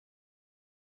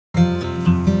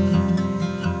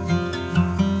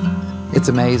It's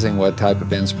amazing what type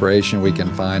of inspiration we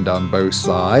can find on both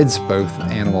sides, both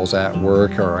animals at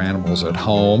work or animals at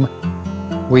home.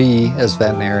 We, as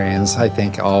veterinarians, I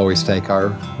think always take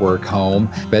our work home,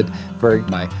 but for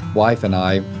my wife and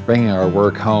I, bringing our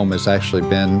work home has actually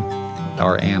been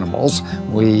our animals.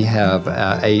 We have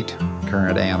 8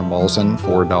 current animals and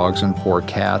 4 dogs and 4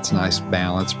 cats, nice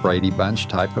balanced Brady Bunch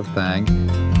type of thing.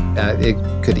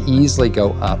 It could easily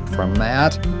go up from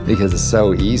that because it's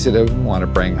so easy to want to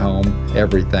bring home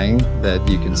everything that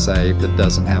you can save that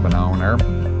doesn't have an owner.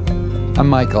 I'm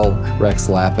Michael Rex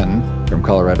Lappin from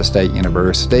Colorado State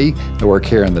University. I work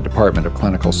here in the Department of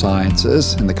Clinical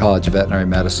Sciences in the College of Veterinary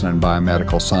Medicine and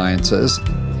Biomedical Sciences.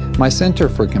 My Center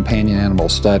for Companion Animal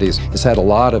Studies has had a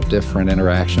lot of different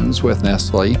interactions with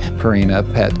Nestle Purina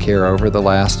Pet Care over the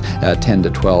last 10 to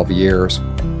 12 years.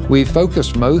 We've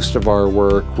focused most of our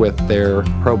work with their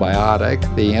probiotic,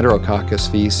 the Enterococcus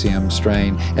faecium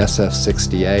strain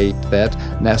SF68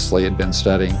 that Nestle had been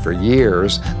studying for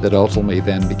years, that ultimately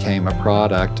then became a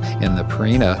product in the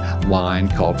Purina line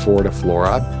called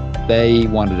FortiFlora. They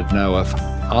wanted to know if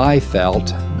I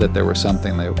felt that there was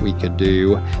something that we could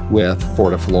do with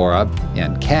FortiFlora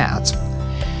in cats.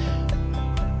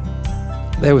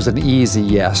 That was an easy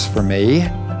yes for me.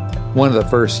 One of the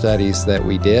first studies that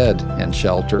we did in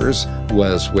shelters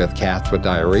was with cats with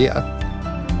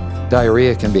diarrhea.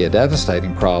 Diarrhea can be a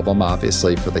devastating problem,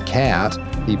 obviously, for the cat.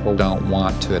 People don't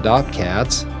want to adopt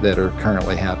cats that are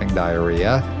currently having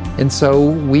diarrhea. And so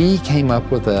we came up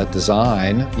with a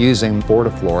design using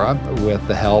FortiFlora with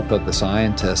the help of the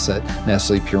scientists at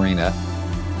Nestle Purina.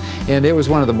 And it was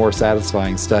one of the more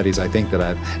satisfying studies I think that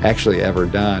I've actually ever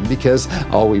done, because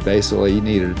all we basically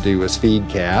needed to do was feed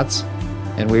cats.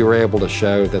 And we were able to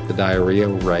show that the diarrhea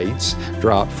rates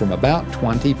dropped from about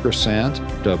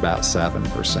 20% to about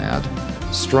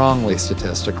 7%. Strongly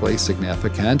statistically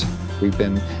significant. We've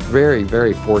been very,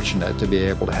 very fortunate to be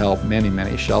able to help many,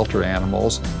 many shelter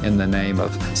animals in the name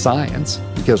of science,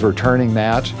 because we're turning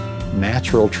that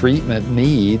natural treatment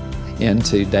need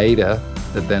into data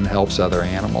that then helps other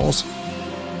animals.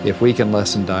 If we can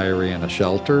lessen diarrhea in a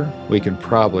shelter, we can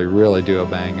probably really do a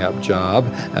bang-up job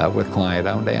with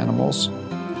client-owned animals.